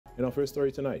In our first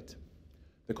story tonight,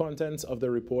 the contents of the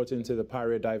report into the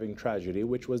Paria diving tragedy,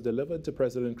 which was delivered to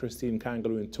President Christine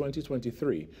Kangaloo in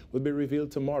 2023, will be revealed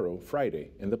tomorrow,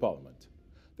 Friday, in the Parliament.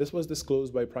 This was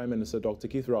disclosed by Prime Minister Dr.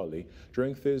 Keith Rowley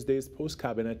during Thursday's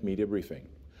post-cabinet media briefing.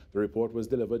 The report was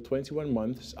delivered 21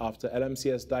 months after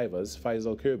LMCS divers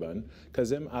Faisal Kirban,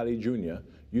 Kazim Ali Jr.,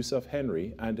 Yusuf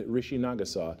Henry, and Rishi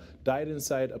Nagasar died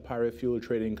inside a Paria fuel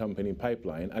trading company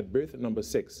pipeline at berth number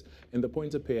 6 in the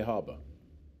Point-a-Pay harbour.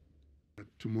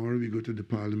 Tomorrow we go to the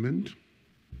Parliament,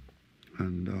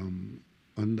 and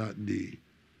on that day,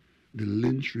 the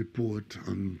Lynch report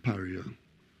on Paria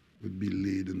would be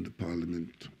laid in the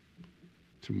Parliament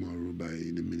tomorrow by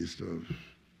the Minister of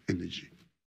Energy.